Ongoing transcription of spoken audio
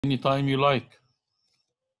anytime you like.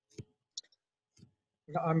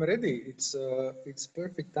 No, I'm ready. It's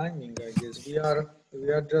perfect timing, I guess. We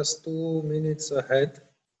are just 2 minutes ahead.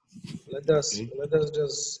 Let us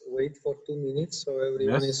just wait for 2 minutes so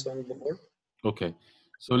everyone Yes. is on board. Okay.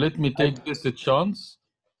 So let me I've take this a chance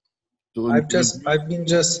to I've just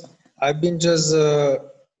introduce. I've been just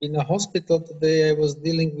in a hospital today. I was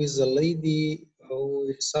dealing with a lady who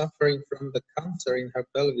is suffering from the cancer in her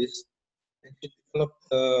pelvis, and she developed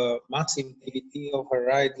a massive DVT of her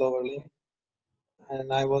right lower limb.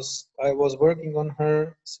 And I was working on her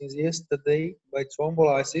since yesterday by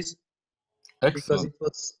thrombolysis because Excellent.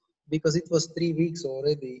 it was 3 weeks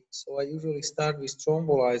already. So I usually start with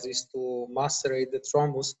thrombolysis to macerate the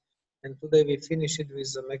thrombus. And today we finished it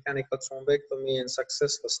with a mechanical thrombectomy and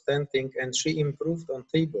successful stenting, and she improved on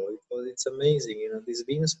table. It's amazing, these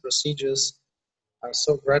venous procedures are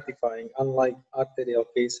so gratifying, unlike arterial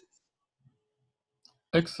cases.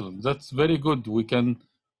 Excellent. That's very good. We can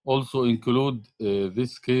also include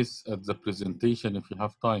this case at the presentation if you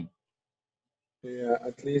have time. Yeah,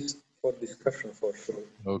 at least for discussion for sure.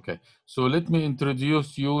 Okay. So let me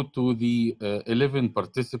introduce you to the 11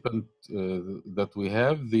 participants that we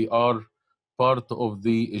have. They are part of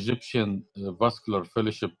the Egyptian Vascular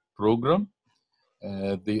Fellowship Program.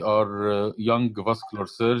 They are young vascular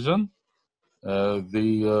surgeon.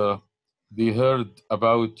 They heard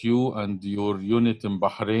about you and your unit in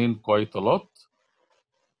Bahrain quite a lot,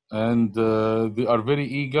 and they are very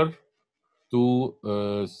eager to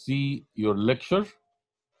see your lecture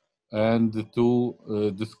and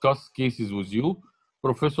to discuss cases with you.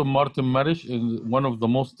 Professor Martin Maresch is one of the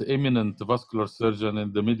most eminent vascular surgeon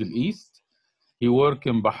in the Middle East. He worked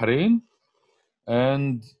in Bahrain,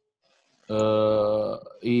 and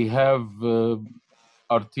he have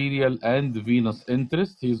arterial and venous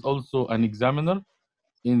interest. He is also an examiner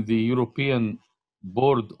in the European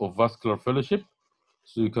Board of Vascular Fellowship.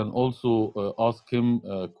 So you can also ask him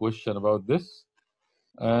a question about this.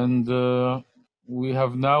 And we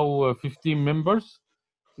have now 15 members.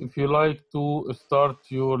 If you like to start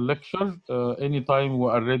your lecture, anytime we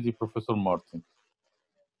are ready, Professor Martin.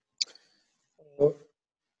 Uh,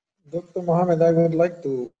 Dr. Mohammed, I would like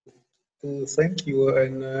to thank you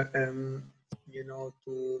and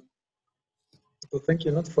to thank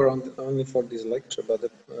you not for only for this lecture, but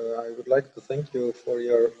I would like to thank you for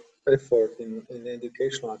your effort in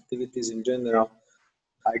educational activities in general.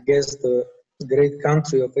 I guess the great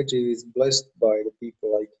country of Egypt is blessed by the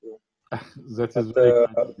people like you. That is But very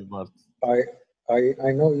kind of you, Martin. I,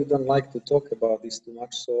 I know you don't like to talk about this too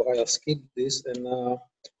much, so I'll skip this and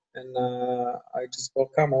I just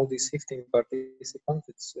welcome all these 15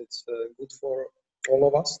 participants. It's good for all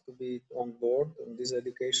of us to be on board on this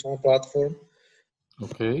educational platform.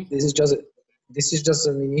 Okay. This is just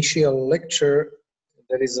an initial lecture.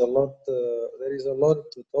 There is a lot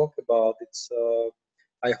to talk about.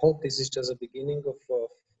 I hope this is just a beginning of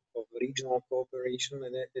regional cooperation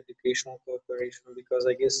and educational cooperation, because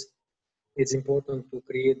I guess it's important to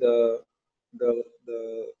create the, the,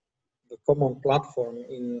 the common platform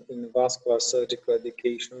in vascular surgical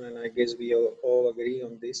education, and I guess we all agree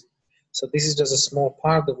on this. So this is just a small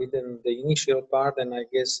part of it, and the initial part, and I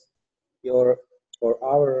guess your or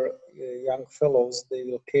our young fellows, they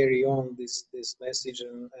will carry on this message,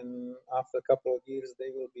 and after a couple of years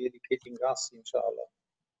they will be educating us, inshallah.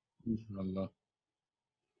 Inshallah.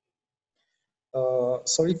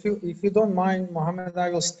 So if you don't mind, Mohammed, I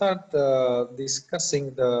will start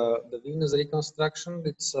discussing the venous reconstruction.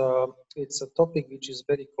 It's a topic which is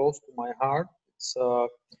very close to my heart.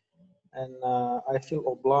 And I feel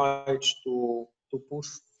obliged to push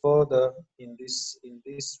further in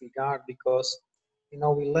this regard, because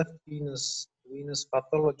we left venous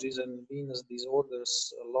pathologies and venous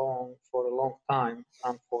disorders alone for a long time,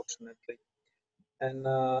 unfortunately. And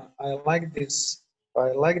I like this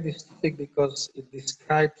topic because it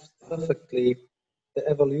describes perfectly the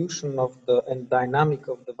evolution of the and dynamic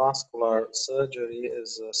of the vascular surgery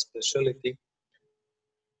as a specialty.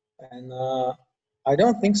 And I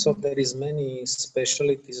don't think so there is many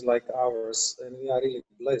specialties like ours, and we are really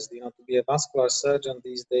blessed. To be a vascular surgeon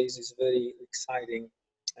these days is very exciting,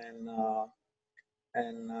 and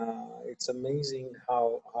it's amazing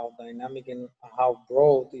how dynamic and how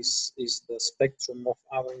broad is the spectrum of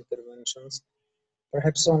our interventions.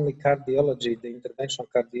 Perhaps only cardiology, the interventional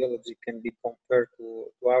cardiology, can be compared to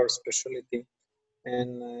our specialty,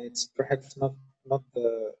 and it's perhaps not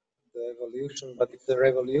the evolution, but it's the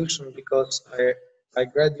revolution, because I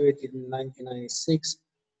graduated in 1996,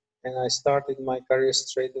 and I started my career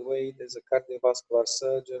straight away as a cardiovascular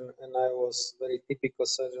surgeon, and I was very typical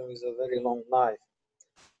surgeon with a very long knife.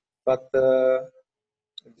 But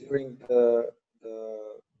during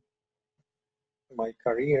my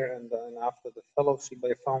career, and then after the fellowship,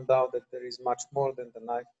 I found out that there is much more than the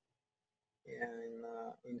knife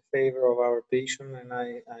in favor of our patient, and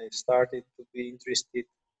I started to be interested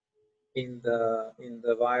in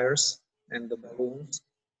the wires and the balloons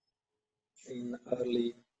in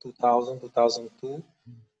early 2000, 2002,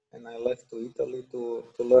 and I left to Italy to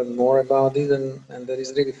learn more about it, and there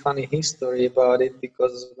is really funny history about it,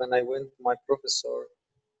 because when I went to my professor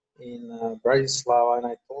in Bratislava and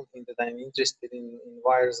I told him that I'm interested in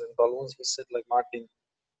wires and balloons, he said, like, Martin,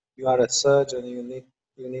 you are a surgeon, you need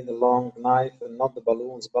a long knife and not the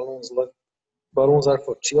balloons. Balloons are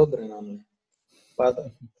for children only.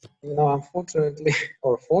 But unfortunately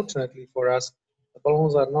or fortunately for us, the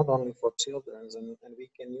balloons are not only for children, and we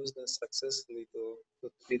can use them successfully to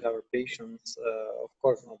treat our patients. Of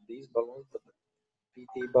course, not these balloons, but the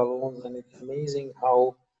PT balloons, and it's amazing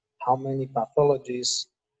how many pathologies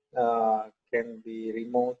can be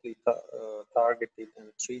remotely targeted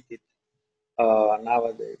and treated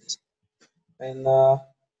nowadays. And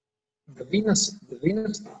the venous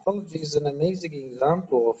pathology is an amazing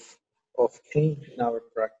example of change in our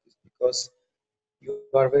practice, because you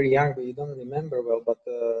are very young, but you don't remember well. But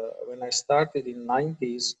when I started in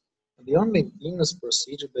 90s, the only venous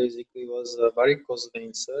procedure basically was varicose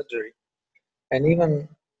vein surgery, and even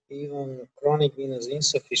chronic venous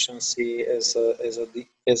insufficiency as a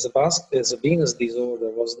venous disorder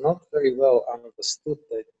was not very well understood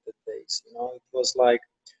that days. It was like,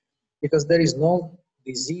 because there is no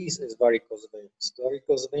disease as varicose veins.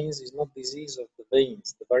 Varicose veins is not disease of the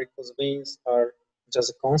veins. The varicose veins are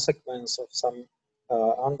just a consequence of some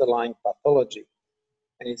underlying pathology,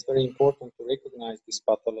 and it's very important to recognize this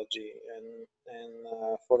pathology. And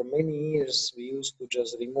for many years, we used to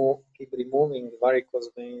just keep removing varicose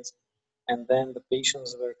veins, and then the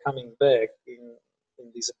patients were coming back in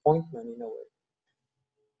disappointment in a way.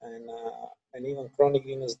 And even chronic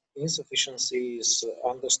venous insufficiency is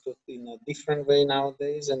understood in a different way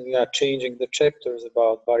nowadays, and we are changing the chapters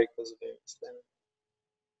about varicose veins.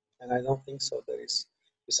 And I don't think so. We're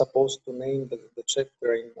supposed to name the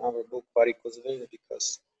chapter in our book varicose vein,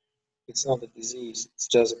 because it's not a disease, it's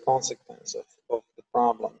just a consequence of the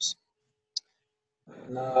problems.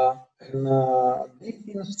 Deep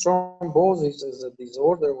venous thrombosis as a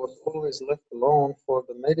disorder was always left alone for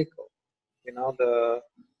the medical.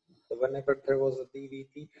 Whenever there was a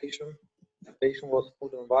DVT patient, the patient was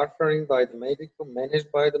put on warfarin by the medical, managed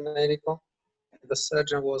by the medical, and the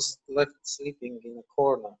surgeon was left sleeping in a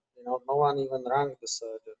corner. No one even rang the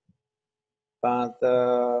surgeon. But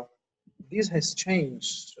this has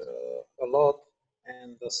changed a lot,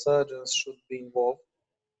 and the surgeons should be involved.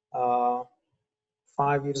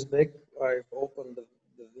 5 years back, I've opened the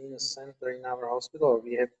venous center in our hospital. Or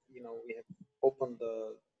we have opened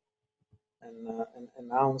and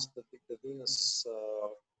announced the venous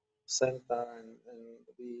center, and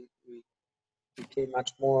we became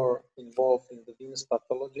much more involved in the venous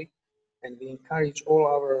pathology, and we encourage all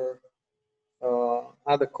our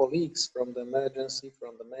other colleagues from the emergency,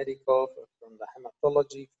 from the medical, from the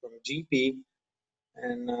hematology, from GP,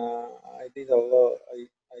 and I did a lot.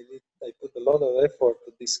 I put a lot of effort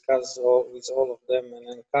to discuss with all of them and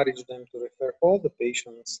encourage them to refer all the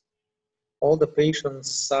patients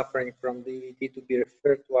suffering from DVT to be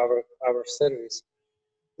referred to our service.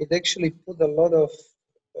 It actually put a lot of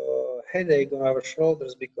headache on our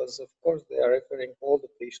shoulders, because of course they are referring all the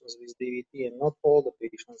patients with DVT, and not all the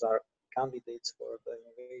patients are candidates for the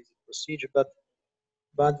invasive procedure, but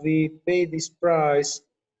we pay this price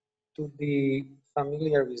to be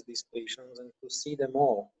familiar with these patients and to see them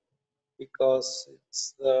all, because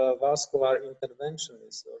it's the vascular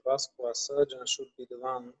interventionist or vascular surgeon should be the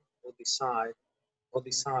one who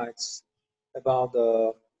decides about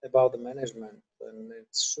the management, and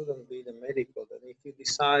it shouldn't be the medical. And if you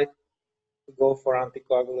decide to go for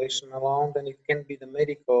anticoagulation alone, then it can be the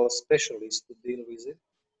medical specialist to deal with it.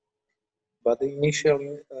 But the initial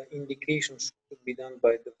indication should be done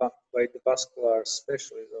by the vascular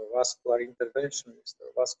specialist or vascular interventionist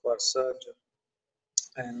or vascular surgeon.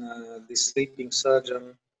 And the sleeping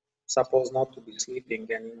surgeon supposed not to be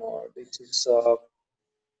sleeping anymore. This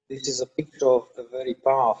is a picture of the very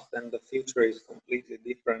past, and the future is completely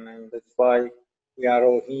different, and that's why we are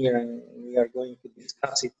all here and we are going to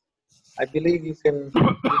discuss it. I believe you can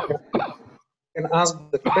ask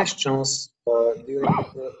the questions during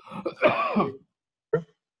the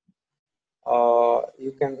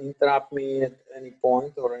you can interrupt me at any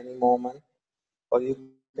point or any moment, or you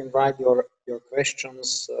can write your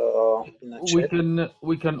questions in a chat.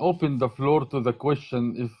 We can open the floor to the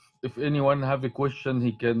question. If anyone have a question,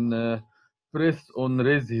 he can press on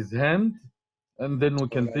raise his hand, and then we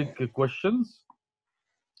can take questions.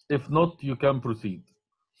 If not, you can proceed.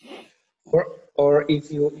 Or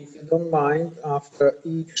if you don't mind, after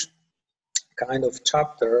each kind of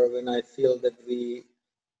chapter, when I feel that we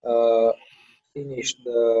uh, finish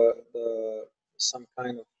some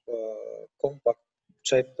kind of compact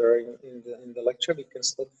chapter in the lecture, we can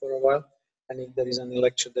stop for a while. And if there is any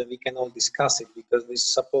lecture, then we can all discuss it, because this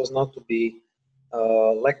is supposed not to be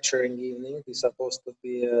lecturing evening. This is supposed to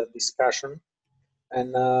be a discussion.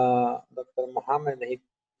 And Dr. Mohammed, he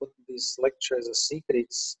put this lecture as a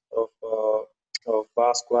secrets of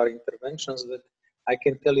vascular interventions, that I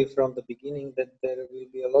can tell you from the beginning that there will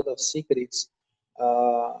be a lot of secrets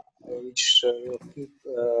which will keep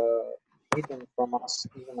hidden from us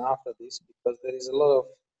even after this, because there is a lot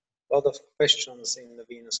of questions in the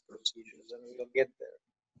venous procedures, and we'll get there.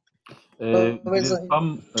 So as I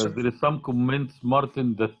mentioned, There is some comments,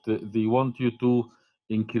 Martin, that they want you to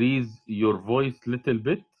increase your voice little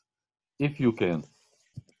bit, if you can.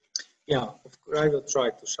 yeah, I will try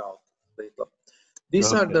to shout later.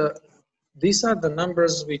 These are Okay. these are the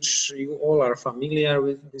numbers which you all are familiar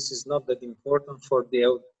with. This is not that important for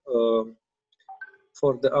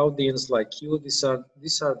the audience like you. These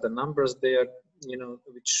are the numbers there,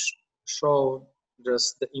 which show just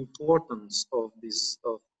the importance of this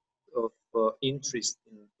of interest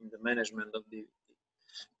in the management of DVT,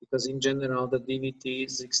 because in general the DVT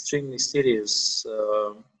is extremely serious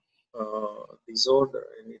disorder,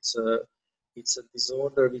 and it's a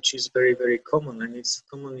disorder which is very common, and it's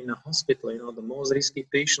common in a hospital. The most risky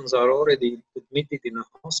patients are already admitted in a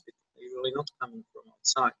hospital, usually not coming from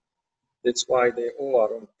outside. That's why they all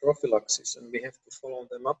are on prophylaxis, and we have to follow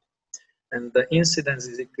them up. And the incidence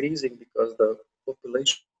is increasing because the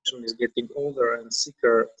population is getting older and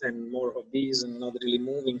sicker and more obese and not really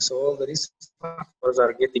moving. So all the risk factors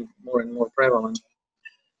are getting more and more prevalent.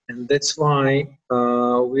 And that's why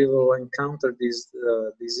we will encounter this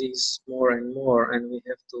disease more and more, and we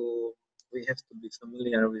have to be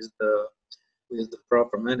familiar with the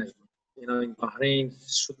proper management. In Bahrain,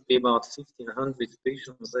 should be about 1,500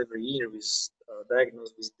 patients every year with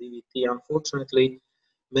diagnosed with DVT. Unfortunately,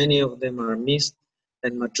 many of them are missed,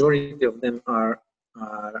 and majority of them are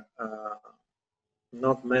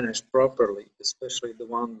not managed properly, especially the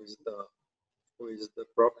one with the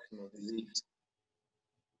proximal disease.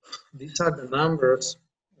 These are the numbers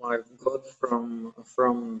I've got from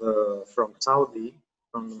Saudi,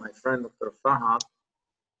 from my friend Dr. Fahad.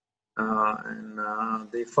 And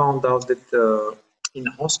they found out that in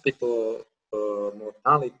hospital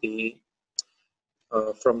mortality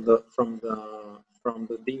from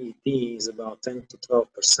the DVT is about 10 to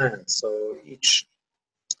 12%. So each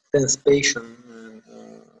 10th patient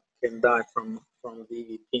can die from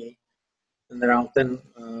DVT, and around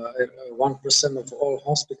 1% of all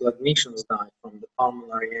hospital admissions die from the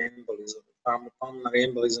pulmonary embolism. Pulmonary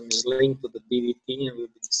embolism is linked to the DVT, and we'll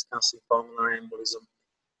be discussing pulmonary embolism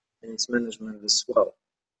and its management as well.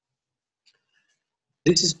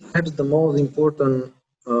 This is perhaps the most important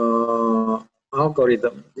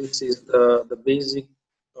algorithm. This is the basic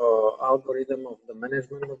algorithm of the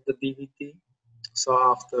management of the DVT. So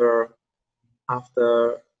after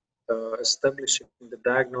establishing the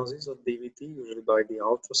diagnosis of DVT, usually by the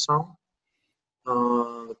ultrasound,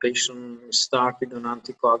 the patient is started on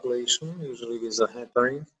anticoagulation, usually with a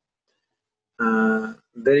heparin.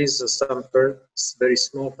 There is some very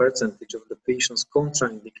small percentage of the patients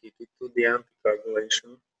contraindicated to the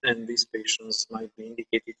anticoagulation, and these patients might be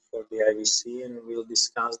indicated for the IVC, and we'll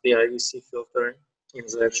discuss the IVC filtering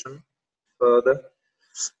insertion further.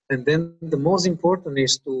 And then the most important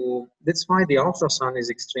is that's why the ultrasound is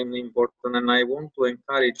extremely important, and I want to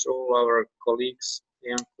encourage all our colleagues,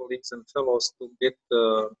 young colleagues and fellows, to get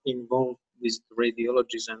involved with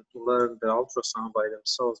radiologists and to learn the ultrasound by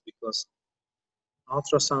themselves, because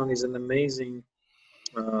ultrasound is an amazing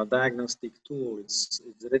diagnostic tool. It's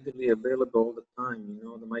readily available all the time.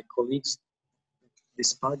 My colleagues,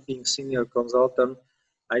 despite being senior consultant,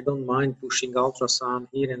 I don't mind pushing ultrasound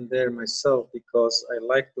here and there myself, because I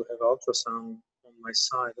like to have ultrasound on my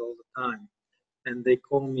side all the time. And they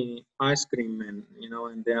call me ice cream man,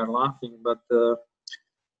 and they are laughing. But the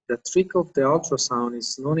trick of the ultrasound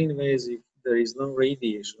is non-invasive. There is no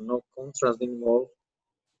radiation, no contrast involved.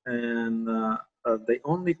 And the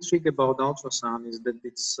only trick about ultrasound is that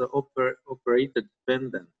it's operator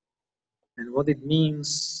dependent. And what it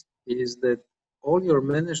means is that all your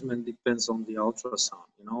management depends on the ultrasound,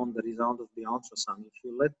 on the result of the ultrasound. If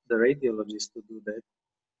you let the radiologist to do that,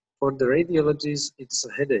 for the radiologist, it's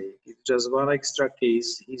a headache. It's just one extra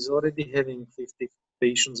case. He's already having 50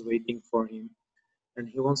 patients waiting for him. and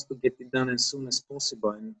he wants to get it done as soon as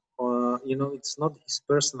possible. And you know, it's not his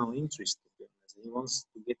personal interest, to be honest. He wants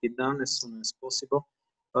to get it done as soon as possible.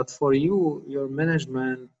 But for you, your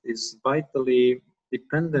management is vitally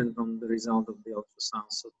dependent on the result of the ultrasound.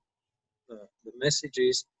 So the message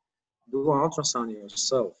is, do ultrasound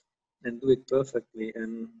yourself and do it perfectly.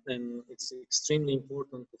 And it's extremely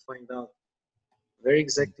important to find out where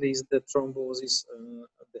exactly is the thrombosis,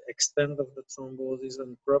 the extent of the thrombosis,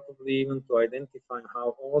 and probably even to identify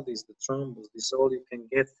how old is the thrombus. This is all you can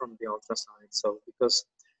get from the ultrasound itself, because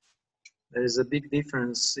there is a big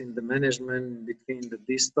difference in the management between the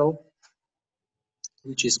distal,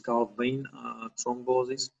 which is called vein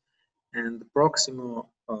thrombosis, and the proximal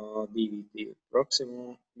DVT.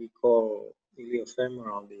 Proximal we call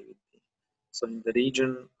iliofemoral DVT. So in the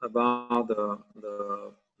region about the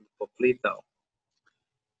popliteal.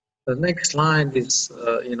 The next slide is,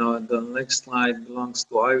 you know, the next slide belongs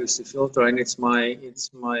to IVC filter, and it's my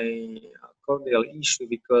cordial issue,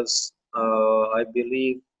 because I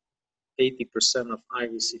believe 80% of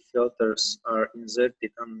IVC filters are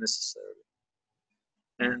inserted unnecessarily,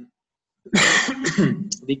 and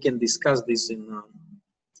we can discuss this in a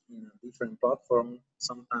different platform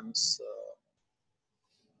sometimes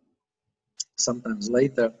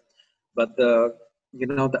later. But you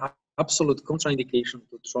know, the absolute contraindication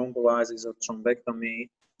to thrombolysis or thrombectomy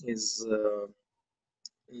is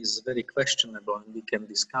very questionable, and we can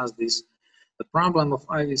discuss this. The problem of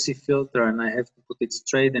IVC filter, and I have to put it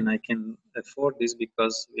straight, and I can afford this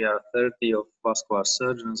because we are 30 of vascular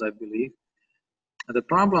surgeons, I believe. The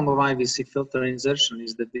problem of IVC filter insertion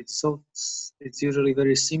is that it's usually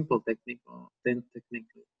very simple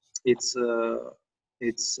technically. It's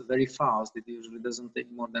very fast. It usually doesn't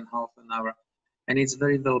take more than half an hour, and it's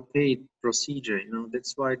very well paid procedure. You know,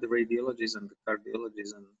 that's why the radiologists and the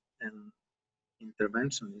cardiologists and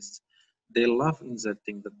interventionists, they love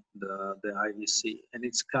inserting the IVC. And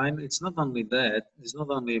it's not only that, it's not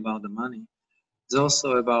only about the money, it's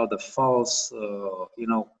also about the false, you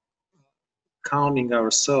know, counting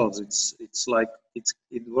ourselves. It's like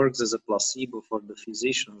it works as a placebo for the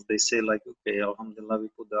physicians. They say like, okay, alhamdulillah, we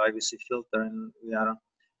put the IVC filter and we are,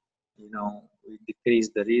 you know, we decrease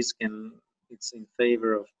the risk and it's in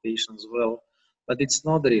favor of patients well, but it's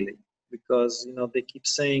not really, because you know they keep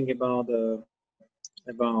saying about the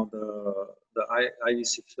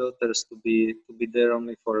IVC filters to be there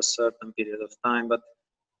only for a certain period of time, but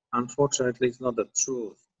unfortunately it's not the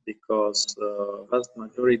truth, because vast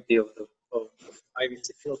majority of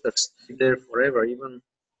IVC filters stay there forever. Even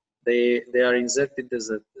they are inserted as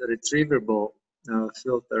a retrievable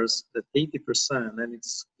filters, that 80%, and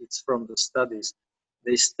it's from the studies,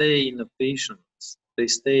 they stay in the patients. They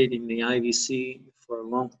stayed in the IVC for a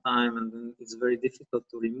long time, and then it's very difficult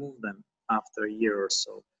to remove them after a year or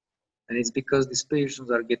so. And it's because these patients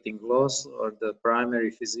are getting lost, or the primary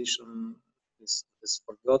physician is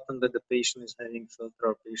forgotten that the patient is having filter,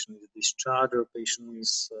 or patient is discharged, or patient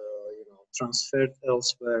is you know, transferred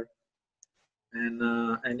elsewhere.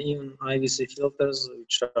 And even IVC filters,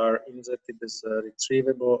 which are inserted as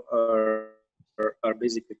retrievable, are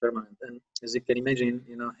basically permanent. And as you can imagine,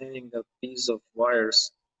 you know, having a piece of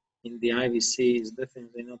wires in the IVC is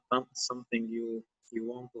definitely not something you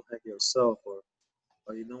want to have yourself, or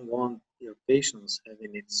you don't want your patients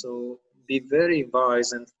having it. So be very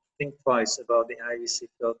wise and think twice about the IVC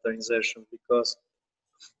filter insertion, because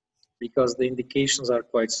the indications are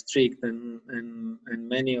quite strict, and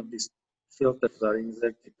many of these filters are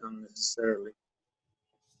inserted unnecessarily.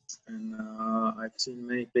 And I've seen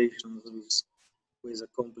many patients with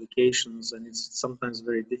complications, and it's sometimes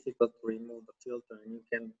very difficult to remove the filter, and you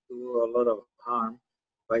can do a lot of harm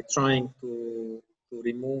by trying to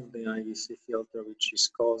remove the IVC filter, which is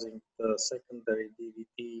causing the secondary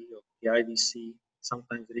DVT of the IVC,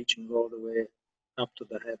 sometimes reaching all the way up to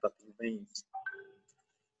the hepatic veins.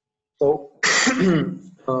 So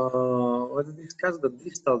let's discuss the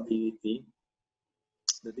distal DVT.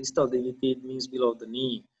 The distal DVT, it means below the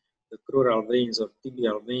knee, the crural veins or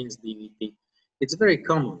tibial veins DVT. It's very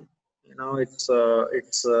common. You know, it's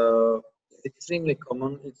extremely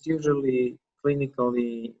common. It's usually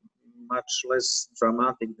clinically much less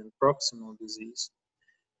dramatic than proximal disease,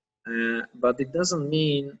 but it doesn't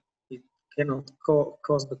mean it cannot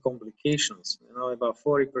cause the complications. You know, about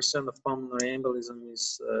 40% of pulmonary embolism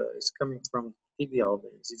is coming from tibial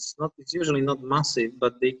veins. It's usually not massive,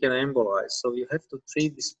 but they can embolize. So you have to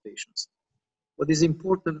treat these patients. What is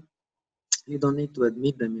important, you don't need to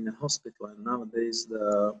admit them in a hospital. And nowadays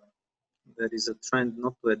there is a trend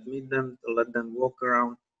not to admit them, to let them walk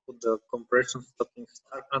around, put the compression stopping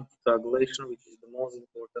anticoagulation, which is the most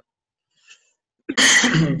important.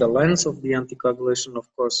 The length of the anticoagulation, of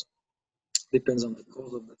course, depends on the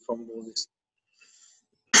cause of the thrombosis,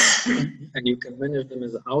 and you can manage them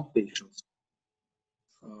as outpatients.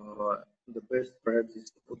 The best perhaps is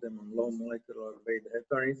to put them on low molecular weight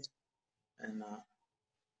heparins,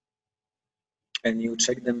 and you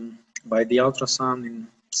check them by the ultrasound in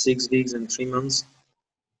 6 weeks and 3 months.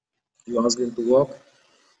 You ask them to walk,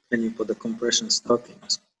 and you put the compression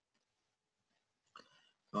stockings.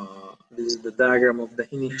 This is the diagram of the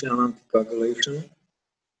initial anticoagulation,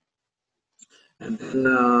 and then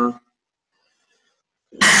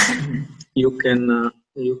you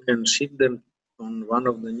can shift them on one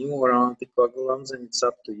of the newer anticoagulants, and it's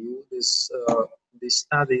up to you. These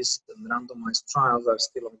studies and randomized trials are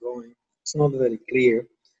still ongoing. It's not very clear.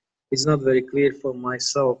 It's not very clear for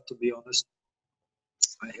myself, to be honest.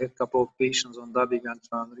 I had a couple of patients on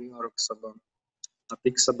dabigatran, rivaroxaban,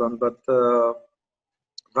 apixaban, but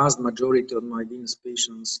vast majority of my venous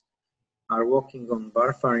patients are working on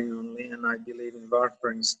warfarin only, and I believe in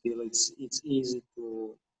warfarin still. It's easy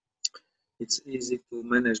to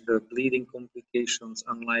manage the bleeding complications,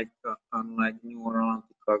 unlike newer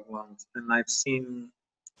anticoagulants. And I've seen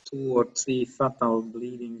 2 or 3 fatal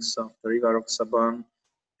bleedings after rivaroxaban,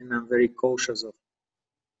 and I'm very cautious of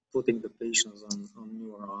putting the patients on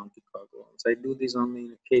newer anticoagulants. I do this only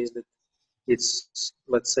in a case that it's,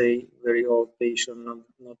 let's say, very old patient,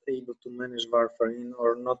 not able to manage warfarin,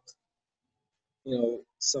 or not,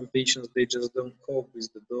 some patients, they just don't cope with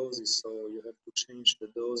the doses, so you have to change the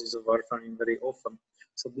doses of warfarin very often.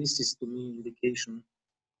 So this is, to me,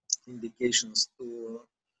 indications to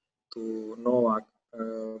NOAC,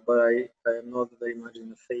 but I am not very much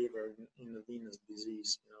in favor in the venous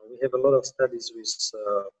disease. We have a lot of studies with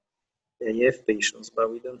AF patients, but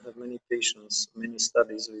we don't have many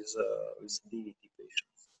studies with DVT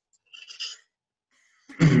patients.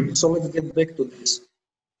 So let's get back to this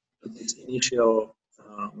initial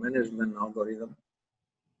management algorithm.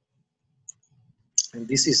 And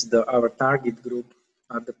this is our target group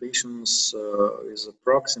are the patients with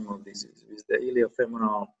proximal disease, with the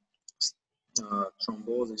iliofemoral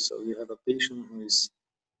thrombosis. So you have a patient who is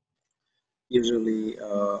usually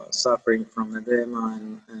suffering from edema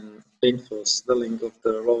and painful swelling of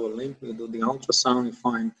the lower limb. You do the ultrasound, you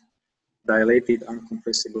find dilated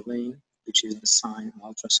uncompressible vein, which is the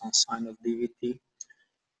ultrasound sign of DVT,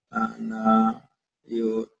 and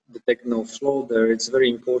you detect no flow there. It's very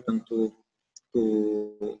important to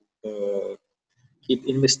keep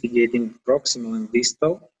investigating proximal and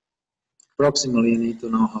distal. Proximal, you need to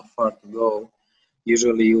know how far to go.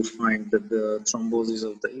 Usually you find that the thrombosis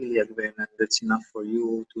of the iliac vein, and that's enough for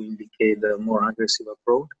you to indicate a more aggressive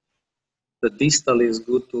approach. The distal is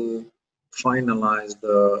good to finalize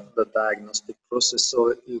the diagnostic process,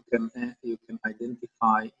 so you can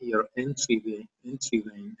identify your entry vein,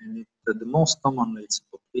 and the most commonly it's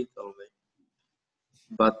popliteal vein.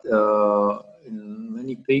 But in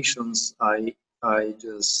many patients, I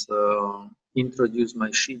just introduce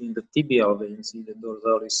my sheath in the tibial veins, either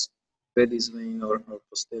dorsalis pedis vein or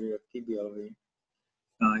posterior tibial vein.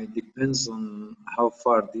 It depends on how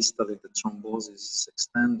far distally the thrombosis is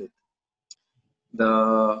extended.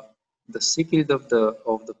 The secret of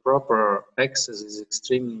the proper access is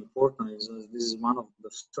extremely important. This is one of the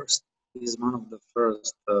first. This is one of the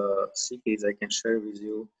first secrets I can share with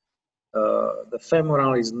you. The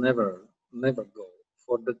femoral is never go.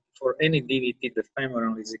 For any DVT, the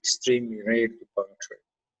femoral is extremely rare to puncture.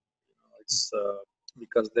 It's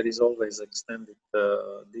because there is always extended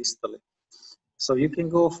distally. So you can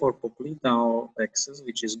go for popliteal access,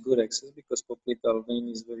 which is good access because popliteal vein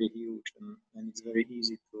is very huge and it's very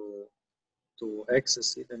easy to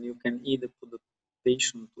access it. And you can either put the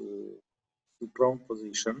patient to prone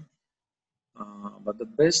position, but the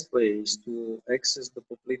best way is to access the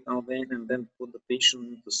popliteal vein and then put the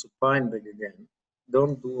patient to supine leg again.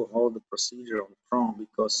 Don't do all the procedure on prone,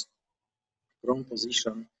 because prone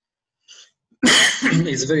position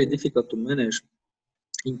is very difficult to manage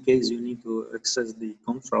in case you need to access the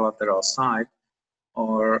contralateral side,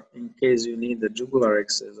 or in case you need the jugular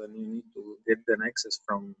access and you need to get an access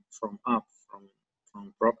from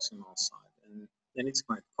proximal side, and it's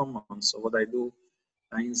quite common. So what I do,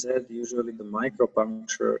 I insert usually the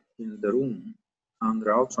micropuncture in the room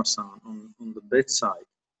under ultrasound on the bedside,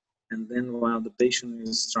 and then while the patient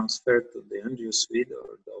is transferred to the angio suite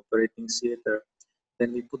or the operating theater,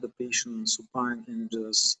 then we put the patient supine and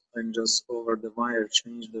just over the wire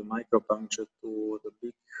change the micropuncture to the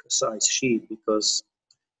big size sheet, because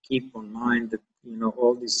keep in mind that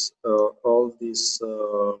all this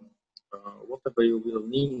whatever you will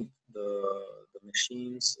need, the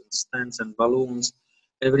machines and stents and balloons,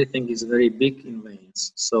 everything is very big in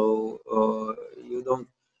veins. So you don't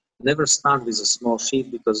never start with a small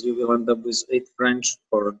sheet because you will end up with 8 French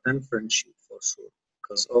or 10 French sheet for sure.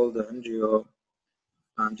 Because all the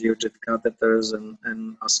angiojet catheters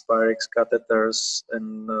and Aspirex catheters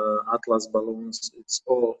and Atlas balloons, it's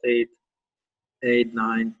all 8,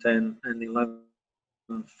 9, 10, and 11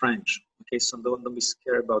 French. Okay, so don't be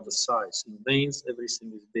scared about the size. In veins,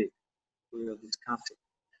 everything is big. We will discuss it.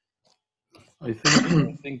 I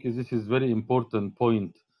think this is very important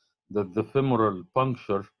point that the femoral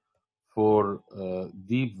puncture for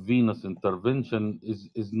deep venous intervention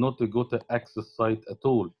is not a good access site at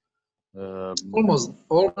all.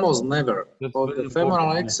 Almost never. That's Or very the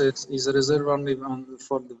femoral important. Yeah. access is reserved only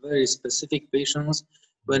for the very specific patients Yeah.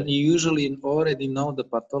 when you usually already know the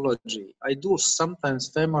pathology. I do sometimes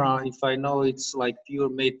femoral if I know it's like pure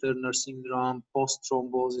May-Turner syndrome,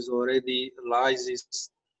 post-thrombosis already,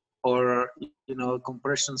 lysis, or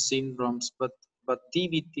compression syndromes. But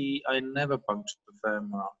TVT, I never puncture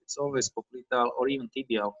femoral. It's always popliteal or even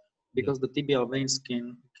tibial Yeah. because the tibial veins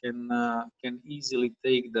can easily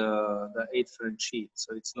take the 8 French sheet, so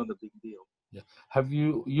it's not a big deal. Yeah. Have you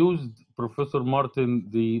used, Professor Martin,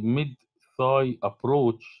 the mid-thigh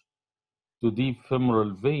approach to deep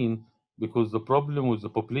femoral vein? Because the problem with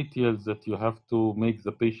the popliteals that you have to make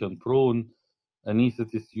the patient prone.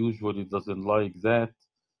 Anesthetist usually doesn't like that,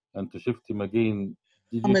 and to shift him again.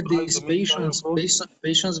 Did you But try these the mid-thigh approach?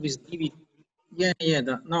 patients with DVT, yeah,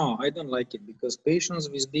 no, I don't like it because patients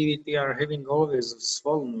with DVT are having always a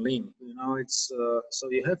swollen limb. It's so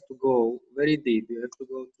you have to go very deep. You have to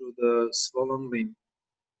go through the swollen limb.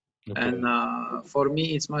 And Okay. for me,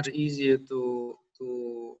 it's much easier to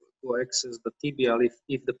access the tibial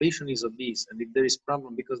if the patient is obese and if there is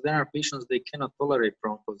problem because there are patients they cannot tolerate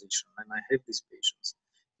prone position, and I have these patients.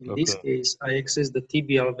 In this Okay. case, I access the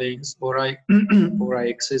tibial veins, or I or I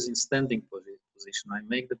access in standing position. I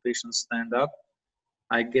make the patient stand up.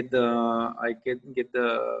 I get the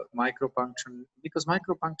micropuncture because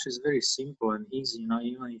micropuncture is very simple and easy.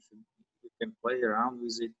 Even if you can play around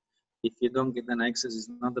with it, if you don't get an access, it's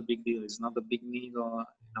not a big deal. It's not a big needle.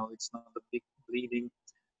 It's not a big bleeding.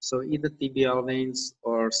 So either tibial veins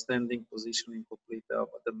or standing position in popliteal.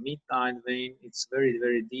 But the mid-thigh vein, it's very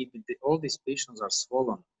very deep. All these patients are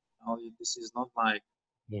swollen. This is not like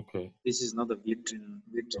Okay. this is not a virgin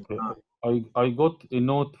Okay. eye. I got a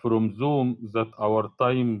note from Zoom that our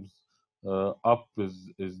time's up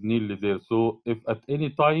is nearly there. So if at any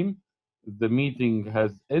time the meeting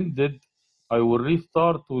has ended, I will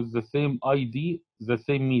restart with the same ID, the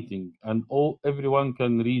same meeting, and everyone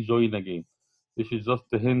can rejoin again. This is just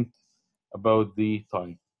a hint about the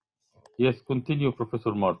time. Yes, continue,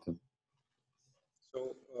 Professor Martin.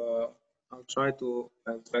 So I'll try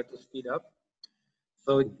to speed up.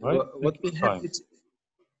 So Right? what Take we your have time. is,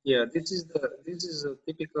 yeah, this is a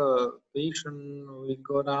typical patient. We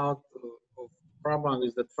got out of problem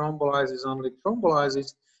with the thrombolysis, only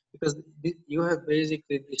thrombolysis, because you have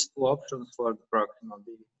basically these two options for the proximal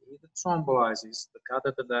DVT: the thrombolysis, the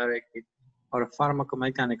catheter directed, or a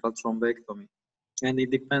pharmacomechanical thrombectomy, and it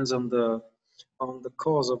depends on the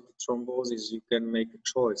cause of the thrombosis. You can make a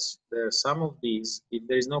choice. There are some of these, if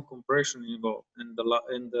there is no compression involved and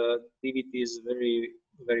the DVT is very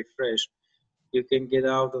very fresh, you can get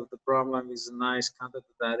out of the problem with a nice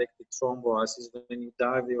catheter-directed thrombolysis. When you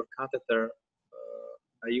dive your catheter,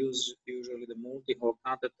 I use usually the multi-hole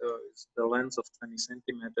catheter. It's the length of 20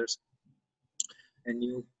 centimeters, and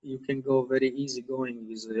you can go very easy going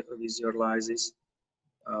with your lysis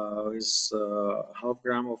with half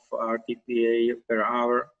gram of RTPA per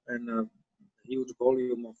hour and a huge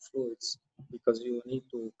volume of fluids because you need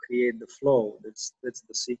to create the flow. That's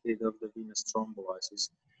the secret of the venous thrombolysis.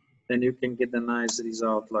 Then you can get a nice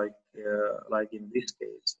result like in this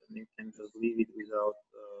case, and you can just leave it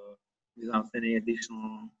without any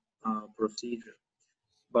additional procedure.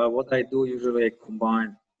 But what I do usually, I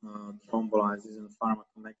combine thrombolysis and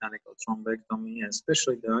pharmacomechanical thrombectomy, and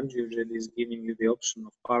especially the angiojet is giving you the option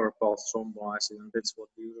of power pulse thrombolysis, and that's what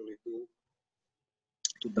we usually do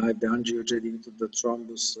to dive the angiojet into the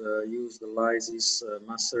thrombus, use the lysis,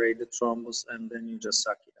 macerate the thrombus, and then you just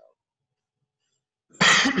suck it out.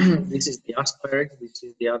 This is the Aspirex. This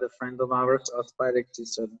is the other friend of ours. Aspirex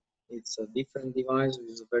is a different device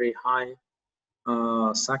with a very high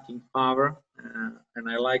sucking power, and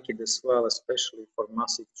I like it as well, especially for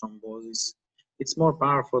massive thrombosis. It's more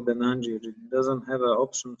powerful than angiojet. It doesn't have an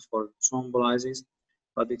option for thrombolysis,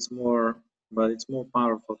 but it's more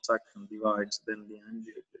powerful suction device than the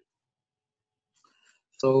angiojet.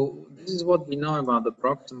 So this is what we know about the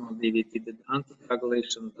proximal DVT. That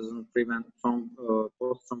anticoagulation doesn't prevent from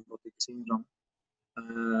post-thrombotic syndrome.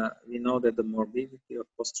 we know that the morbidity of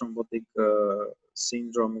post-thrombotic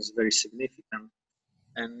syndrome is very significant.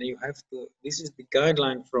 And you have to, this is the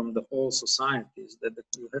guideline from the whole societies, that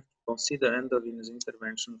you have to consider endovenous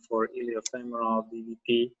intervention for iliofemoral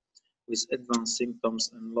DVT with advanced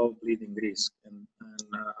symptoms and low bleeding risk. And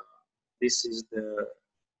this is the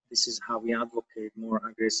this is how we advocate more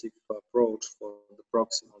aggressive approach for the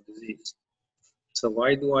proximal disease. So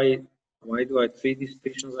why do I treat these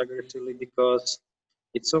patients aggressively? Because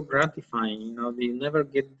it's so gratifying. You know, you never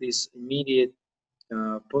get this immediate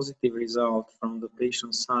positive result from the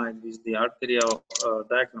patient side with the arterial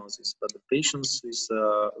diagnosis, but the patients with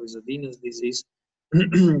a venous disease,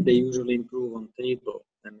 they usually improve on table,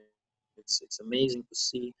 and it's amazing to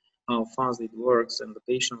see how fast it works. And the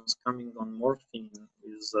patients coming on morphine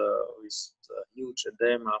with huge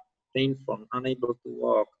edema, painful, unable to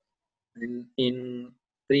walk, in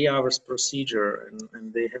 3 hours procedure,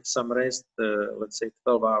 and they have some rest, let's say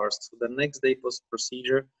 12 hours. So the next day post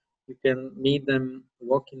procedure, you can meet them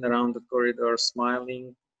walking around the corridor,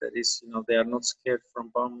 smiling. That is, you know, they are not scared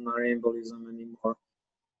from pulmonary embolism anymore.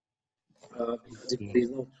 Because if Yeah. there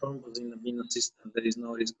is no thrombus in the venous system, there is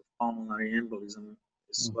no risk of pulmonary embolism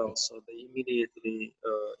as well. Okay. So they immediately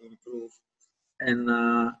improve. And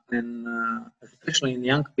especially in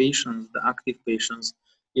young patients, the active patients,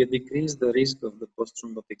 you decrease the risk of the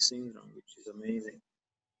post-thrombotic syndrome, which is amazing.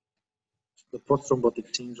 The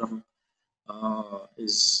post-thrombotic syndrome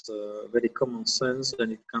is very common sense,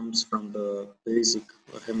 and it comes from the basic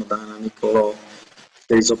hemodynamic law.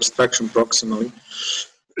 There is obstruction proximally,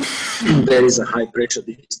 there is a high pressure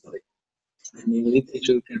distally. And in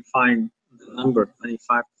literature, you can find the number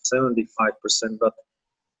 25 to 75%, but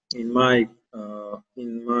in my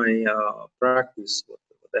practice, what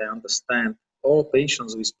I understand, all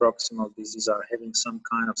patients with proximal disease are having some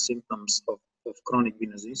kind of symptoms of chronic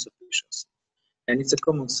venous insufficiency. And it's a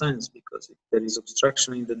common sense, because if there is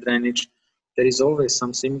obstruction in the drainage, there is always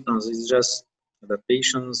some symptoms. It's just the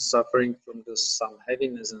patients suffering from some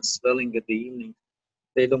heaviness and swelling at the evening,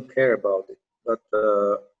 they don't care about it.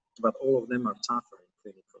 But all of them are suffering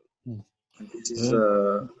clinically. Mm. And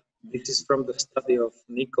Uh, this is from the study of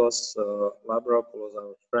Nikos Labropoulos,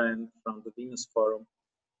 our friend from the Venus Forum,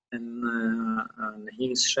 and he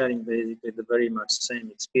is sharing basically the very much same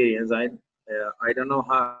experience. I don't know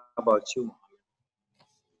how about you, Mohammed.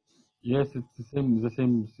 yes, it's the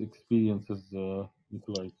same experience as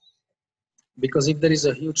Nikolai. Because if there is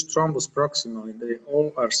a huge thrombus proximally, they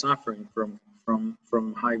all are suffering from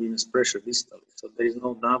high venous pressure distally. So there is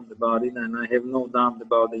no doubt about it, and I have no doubt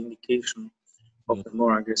about the indication of Yes. the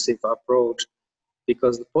more aggressive approach,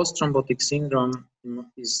 because the post-thrombotic syndrome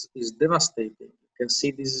is devastating. You can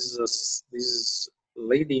see this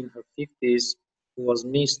lady in her 50s who was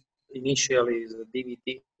missed initially as a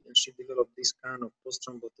DVT, and she developed this kind of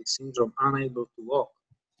post-thrombotic syndrome, unable to walk.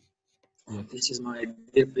 Yes. This is my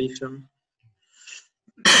dear patient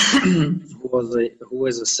who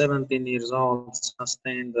was a 17 years old,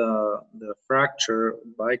 sustained the fracture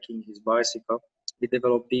biking his bicycle. He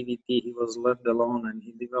developed DVT. He was left alone, and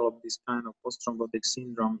he developed this kind of post-thrombotic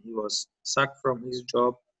syndrome. He was sacked from his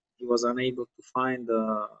job. He was unable to find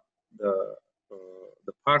the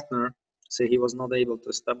the partner. So he was not able to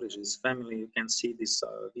establish his family. You can see this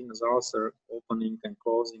venous ulcer opening and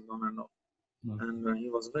closing on and off. No. And he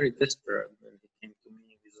was very desperate when he came to me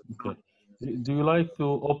with a Okay. chronic venous Do you like to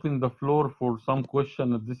open the floor for some question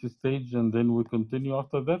at this stage and then we continue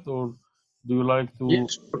after that, or do you like to Yeah,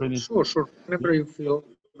 sure, finish? sure, sure. Whenever you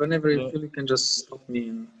Yeah. feel, you can just stop me,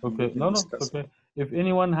 and we Okay. can No, no, it's discuss okay. about it. If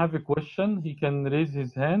anyone have a question, he can raise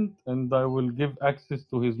his hand and I will give access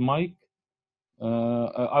to his mic.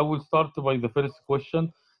 I will start by the first question.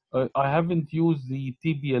 I haven't used the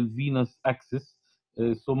tibial venous axis.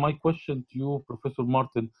 So my question to you, Professor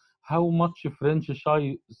Martin, how much French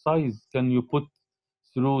size can you put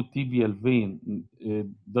through tibial vein?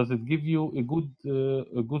 Does it give you a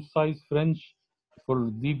good size French for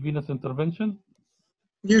deep venous intervention?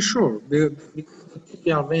 Yeah, sure. Because the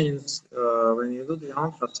tibial veins, when you do the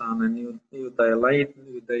ultrasound and you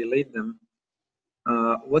dilate them,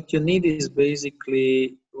 what you need is basically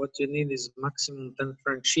what you need is maximum 10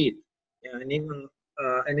 French sheet. Yeah,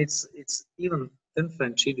 and it's even 10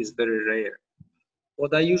 French sheet is very rare.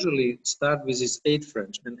 What I usually start with is 8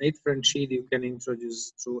 French, and 8 French sheet you can introduce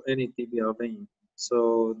through any tibial vein.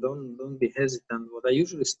 So don't be hesitant. What I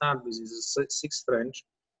usually start with is 6 French.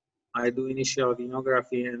 I do initial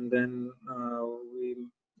venography, and then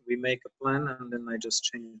we make a plan, and then I just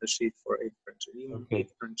change the sheet for 8 French. Even 8 Okay,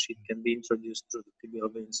 French sheet can be introduced through the tibial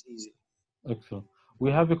veins easily. excellent. We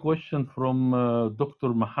have a question from Dr.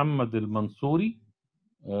 Muhammad Al Mansouri.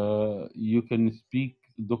 You can speak,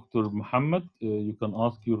 Dr. Muhammad. You can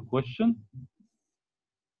ask your question.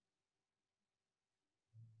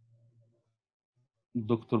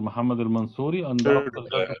 دكتور محمد المنصوري and after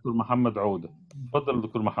that دكتور محمد عودة. تفضل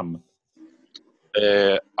دكتور محمد.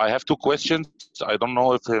 I have two questions. I don't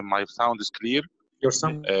know if my sound is clear. Your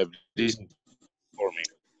sound please for me.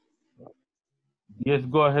 Yes,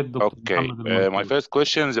 go ahead, Dr. Okay. My first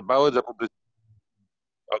question is about the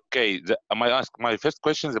my first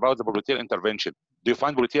question is about the popliteal intervention. Do you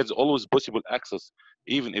find popliteal is always possible access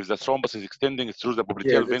even if the thrombus is extending through the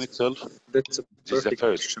popliteal vein itself? That's a perfect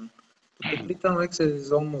question. Popliteal access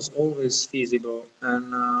is almost always feasible, and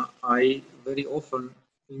I very often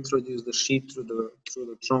introduce the sheet through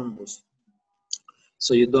the thrombus,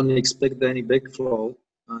 so you don't expect any backflow,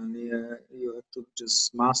 and you have to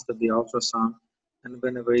just master the ultrasound. And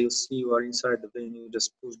whenever you see you are inside the vein, you just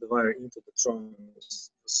push the wire into the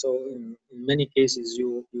thrombus. So in many cases,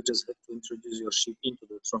 you just have to introduce your sheet into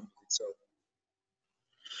the thrombus itself.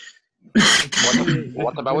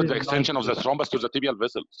 What about the extension of the thrombus to the tibial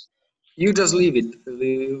vessels? You just leave it.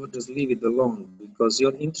 You just leave it alone because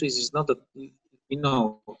your interest is not that.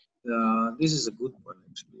 This is a good one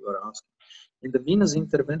actually. You are asking. In the venous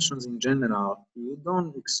interventions in general, you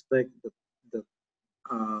don't expect the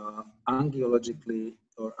angiologically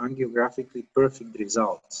or angiographically perfect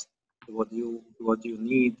results. What you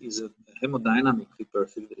need is a hemodynamically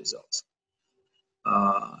perfect results.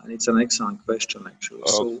 And it's an excellent question, actually.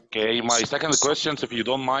 Okay, my second question, if you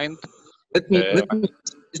don't mind. Let me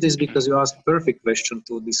this because you asked perfect question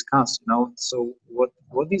to discuss. So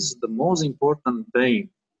what is the most important vein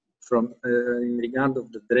from in regard of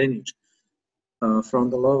the drainage from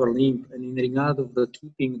the lower limb, and in regard of the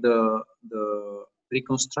keeping the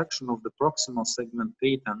reconstruction of the proximal segment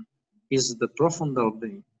pattern is the profundal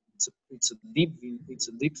vein. It's a deep vein. It's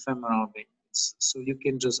a deep femoral vein. So you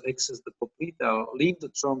can just access the popliteal, leave the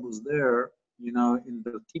thrombus there, in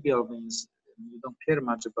the tibial veins. You don't care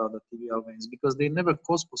much about the tibial veins because they never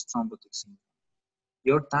cause post-thrombotic syndrome.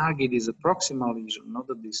 Your target is a proximal lesion, not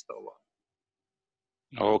a distal one.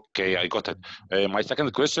 Okay, I got it. My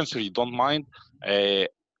second question, if you don't mind,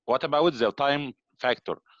 what about the time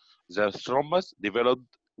factor? The thrombus developed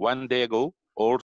one day ago or